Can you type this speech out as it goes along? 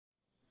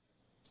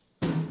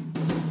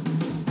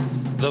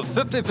The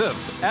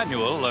 55th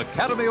Annual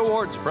Academy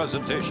Awards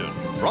presentation,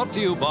 brought to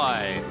you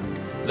by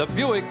the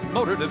Buick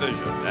Motor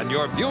Division and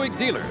your Buick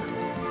dealer,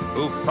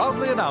 who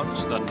proudly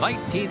announced the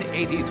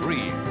 1983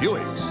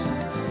 Buicks.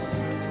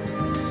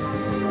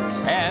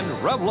 And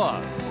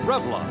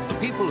Revlon, the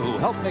people who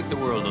help make the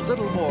world a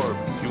little more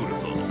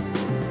beautiful.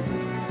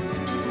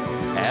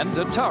 And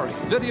Atari,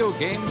 video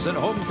games and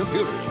home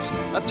computers.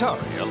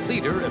 Atari, a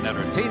leader in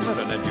entertainment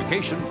and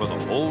education for the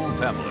whole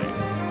family.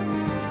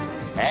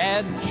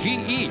 And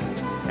GE.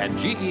 At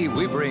GE,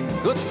 we bring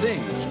good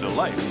things to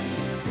life.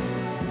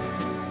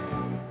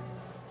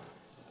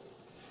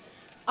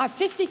 Our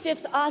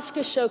 55th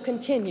Oscar show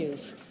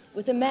continues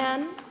with a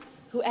man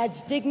who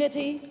adds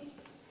dignity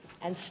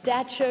and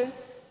stature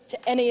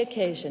to any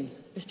occasion,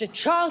 Mr.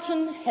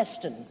 Charlton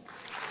Heston.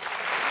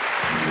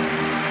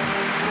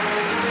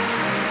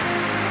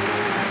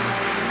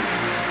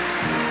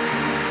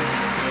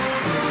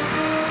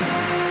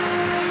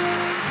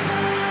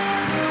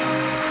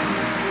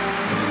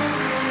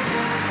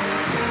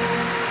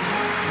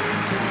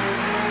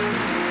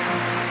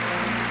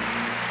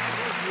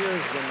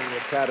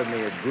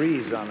 Academy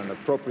agrees on an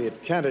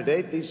appropriate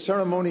candidate. These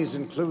ceremonies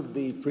include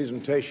the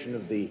presentation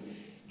of the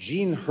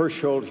Jean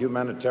Hersholt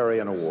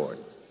Humanitarian Award.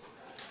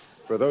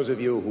 For those of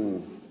you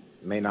who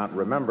may not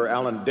remember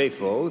Alan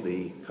Defoe,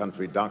 the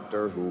country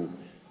doctor who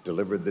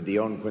delivered the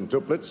Dion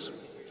quintuplets,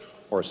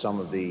 or some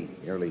of the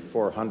nearly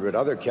 400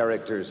 other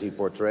characters he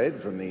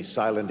portrayed from the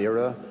silent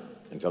era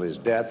until his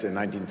death in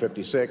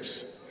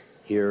 1956,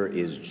 here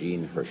is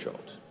Jean Hersholt.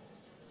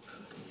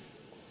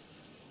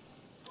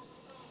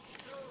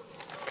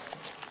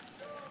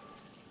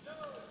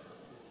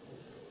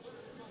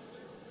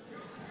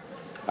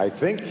 I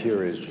think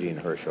here is Jean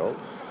Hersholt.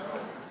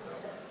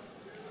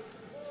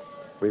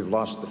 We've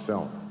lost the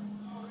film.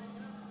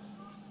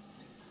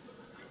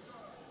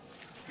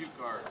 Cue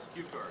cards.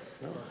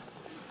 No.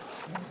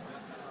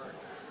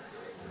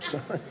 I'm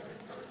sorry.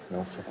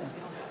 No film.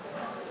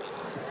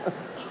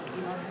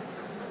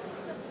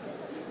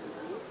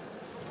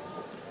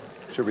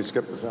 Should we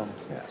skip the film?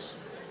 Yes.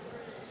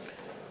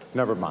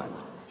 Never mind.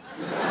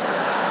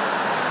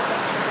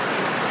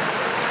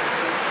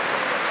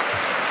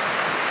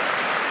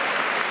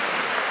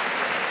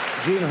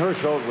 Jean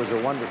Hersholt was a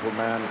wonderful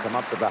man. Come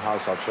up to the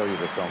house. I'll show you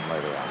the film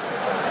later on.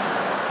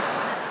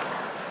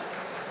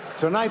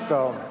 Tonight,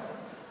 though,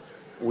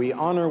 we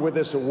honor with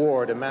this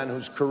award a man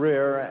whose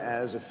career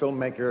as a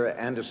filmmaker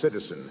and a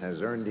citizen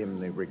has earned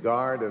him the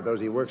regard of those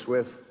he works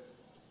with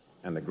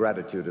and the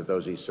gratitude of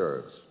those he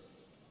serves.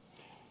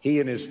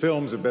 He and his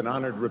films have been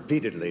honored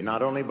repeatedly,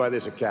 not only by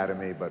this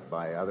Academy, but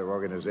by other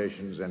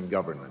organizations and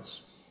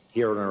governments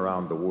here and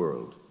around the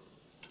world.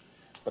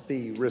 But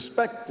the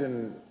respect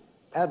and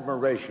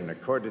admiration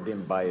accorded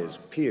him by his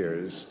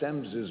peers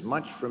stems as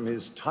much from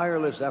his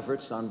tireless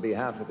efforts on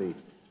behalf of the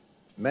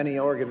many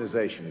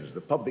organizations,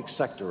 the public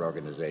sector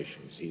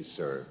organizations he's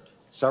served,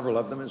 several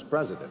of them as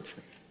president.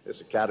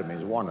 This Academy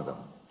is one of them.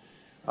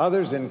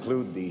 Others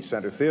include the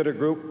Center Theater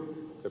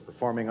Group, the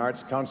Performing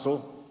Arts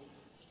Council,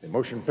 the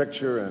Motion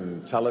Picture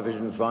and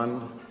Television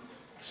Fund,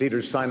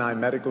 Cedars-Sinai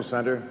Medical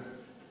Center,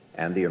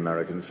 and the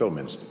American Film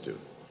Institute.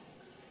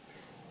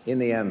 In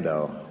the end,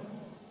 though,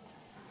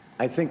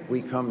 I think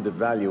we come to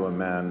value a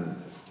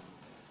man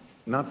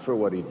not for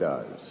what he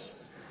does,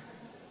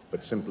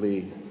 but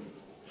simply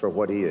for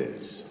what he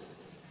is.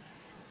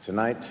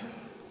 Tonight,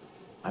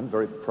 I'm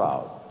very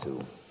proud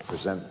to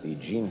present the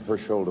Jean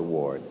Hersholt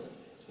Award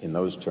in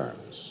those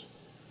terms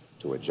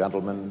to a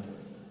gentleman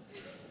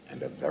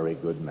and a very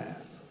good man,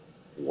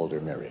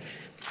 Walter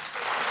Mirisch.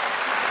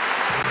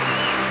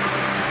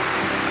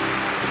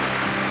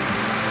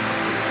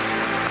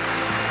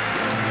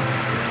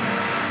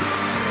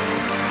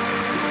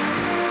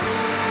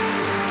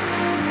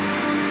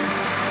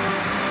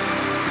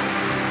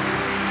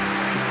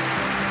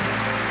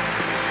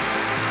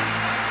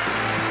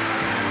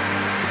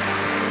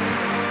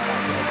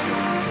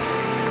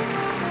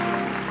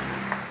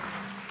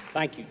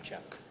 Thank you,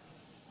 Chuck.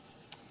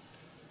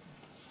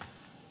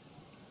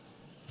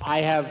 I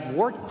have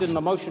worked in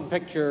the motion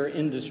picture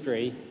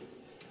industry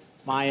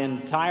my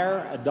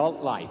entire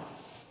adult life.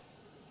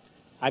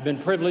 I've been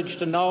privileged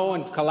to know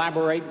and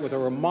collaborate with a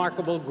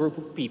remarkable group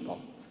of people.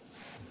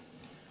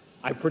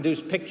 I produce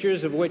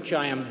pictures of which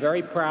I am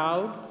very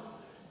proud,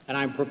 and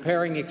I'm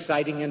preparing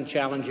exciting and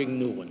challenging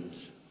new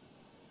ones.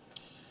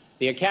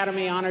 The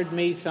Academy honored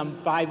me some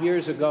 5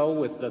 years ago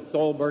with the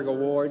Thalberg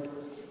Award,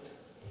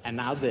 and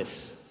now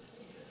this.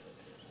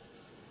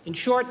 In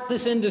short,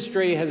 this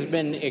industry has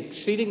been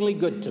exceedingly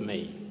good to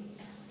me.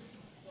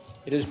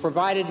 It has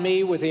provided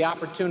me with the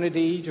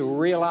opportunity to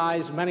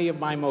realize many of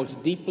my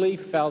most deeply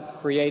felt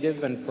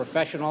creative and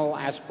professional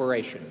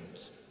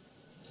aspirations.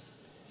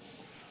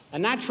 A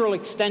natural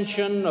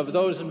extension of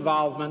those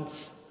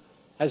involvements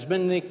has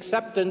been the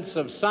acceptance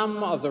of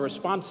some of the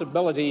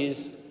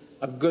responsibilities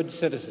of good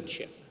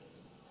citizenship.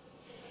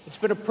 It's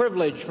been a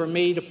privilege for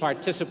me to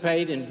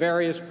participate in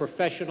various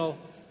professional,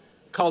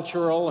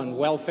 cultural, and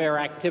welfare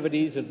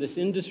activities of this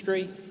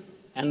industry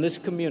and this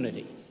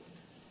community.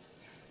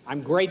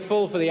 I'm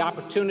grateful for the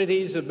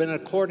opportunities that have been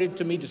accorded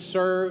to me to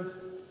serve,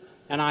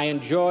 and I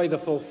enjoy the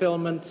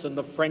fulfillments and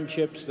the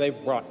friendships they've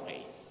brought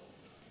me.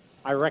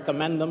 I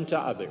recommend them to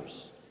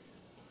others.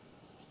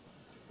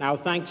 Now,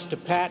 thanks to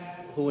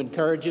Pat, who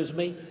encourages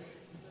me,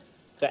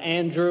 to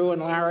Andrew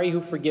and Larry,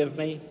 who forgive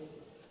me,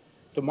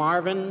 to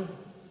Marvin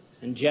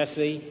and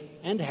Jesse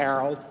and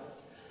Harold,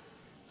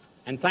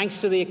 and thanks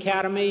to the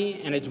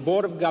Academy and its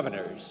Board of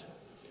Governors,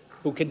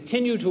 who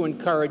continue to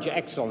encourage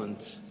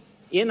excellence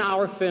in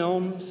our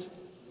films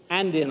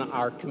and in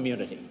our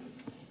community.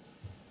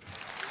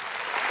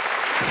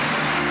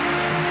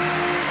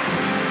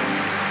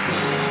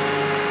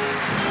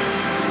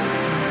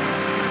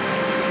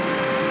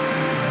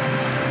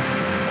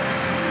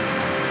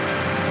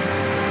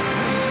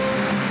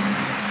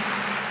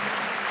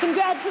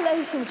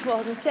 Congratulations,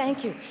 Walter.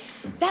 Thank you.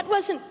 That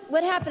wasn't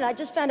what happened. I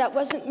just found out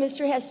wasn't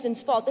Mr.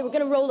 Heston's fault. They were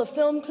going to roll a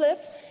film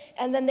clip,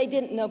 and then they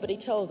didn't. Nobody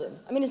told him.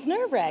 I mean, it's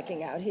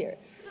nerve-wracking out here.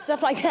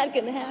 Stuff like that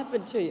can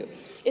happen to you.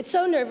 It's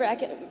so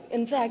nerve-wracking.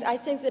 In fact, I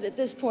think that at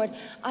this point,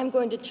 I'm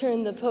going to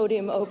turn the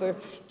podium over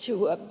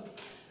to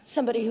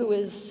somebody who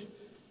is,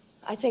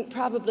 I think,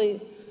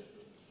 probably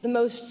the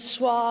most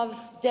suave,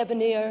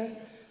 debonair,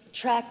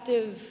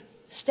 attractive,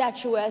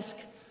 statuesque,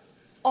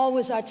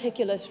 always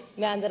articulate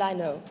man that I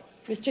know.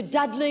 Mr.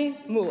 Dudley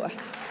Moore.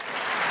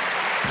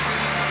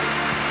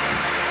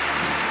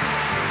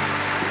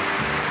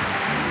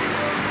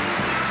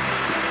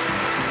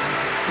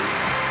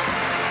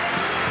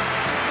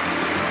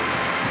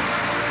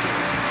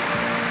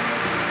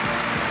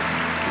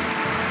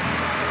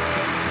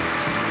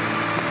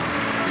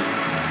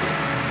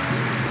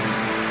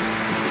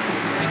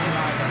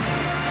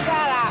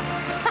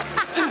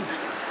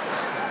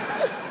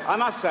 I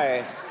must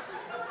say,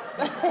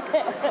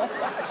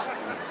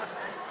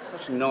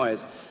 such a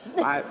noise.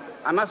 I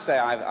must say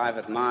I've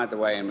admired the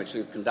way in which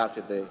you've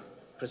conducted the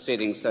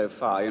proceedings so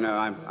far. You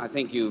know, I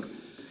think you've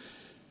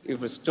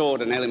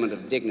restored an element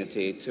of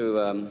dignity to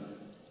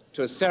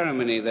a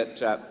ceremony that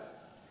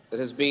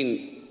has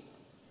been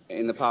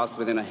in the past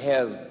within a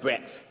hair's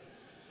breadth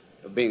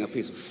of being a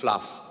piece of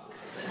fluff.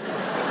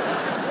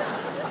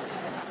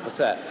 What's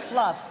that?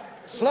 Fluff.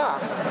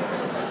 Fluff?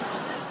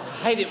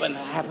 I hate it when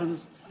that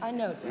happens. I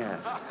know. Yes.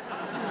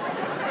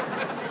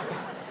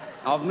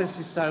 I've missed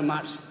you so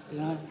much, you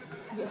know.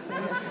 Yes, I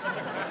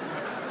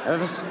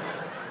know.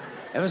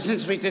 Ever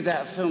since we did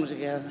that film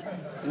together,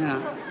 you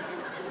know.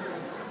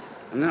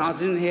 And then I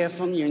didn't hear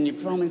from you, and you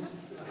promised.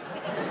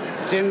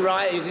 You didn't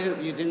write,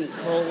 you didn't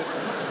call.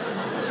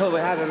 I thought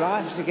we had a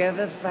life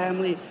together,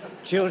 family,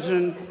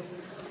 children.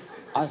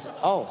 I said,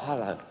 oh,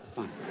 hello.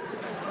 Fine.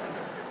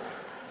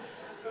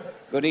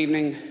 Good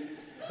evening.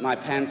 My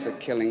pants are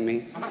killing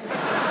me.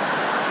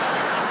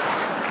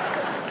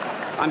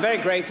 I'm very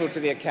grateful to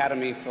the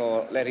Academy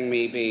for letting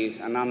me be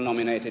an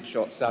unnominated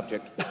short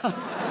subject.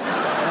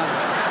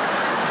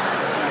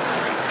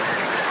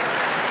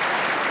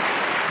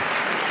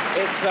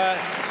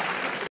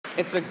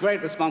 It's a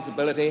great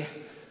responsibility,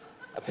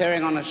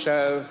 appearing on a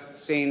show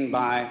seen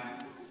by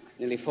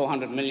nearly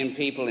 400 million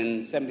people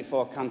in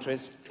 74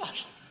 countries,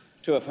 gosh,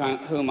 two of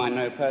whom I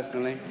know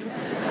personally.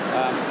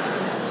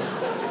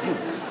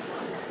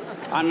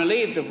 I'm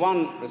relieved of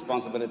one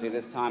responsibility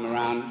this time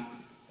around,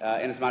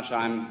 inasmuch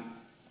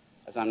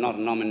as I'm not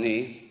a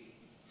nominee.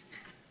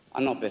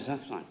 I'm not bitter,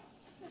 fine.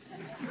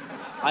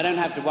 I don't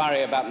have to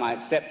worry about my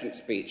acceptance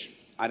speech.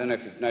 I don't know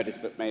if you've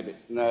noticed, but maybe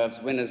it's nerves.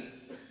 Winners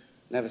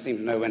never seem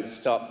to know when to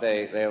stop.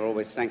 They're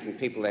always thanking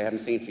people they haven't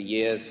seen for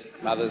years,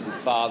 mothers and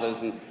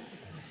fathers, and,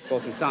 of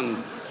course, in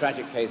some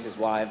tragic cases,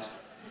 wives.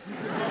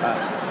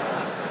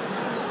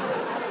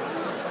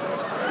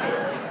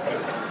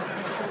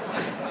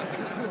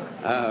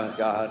 Oh,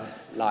 God,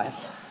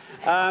 life.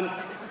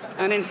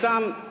 And in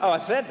some... Oh,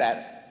 I've said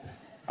that.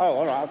 Oh,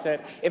 all right, I'll say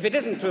it. If it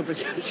isn't too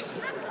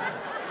presumptuous...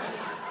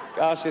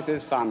 Gosh, this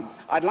is fun.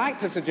 I'd like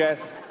to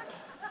suggest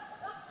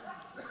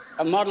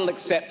a model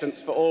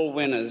acceptance for all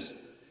winners.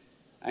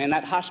 And in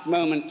that hushed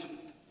moment,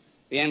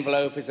 the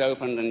envelope is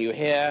opened and you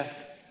hear,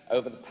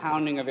 over the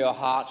pounding of your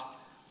heart,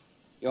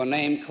 your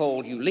name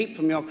called. You leap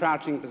from your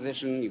crouching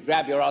position, you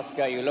grab your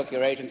Oscar, you look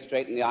your agent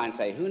straight in the eye and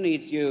say, who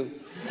needs you?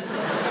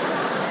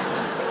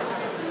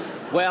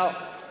 Well,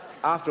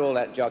 after all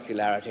that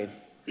jocularity,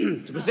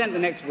 to present the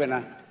next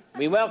winner,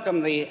 we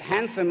welcome the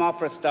handsome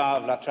opera star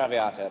of La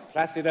Traviata,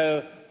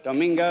 Placido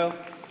Domingo,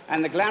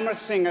 and the glamorous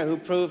singer who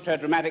proved her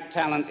dramatic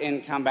talent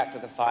in Come Back to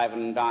the Five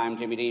and Dime,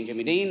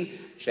 Jimmy Dean,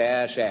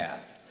 Cher, Cher.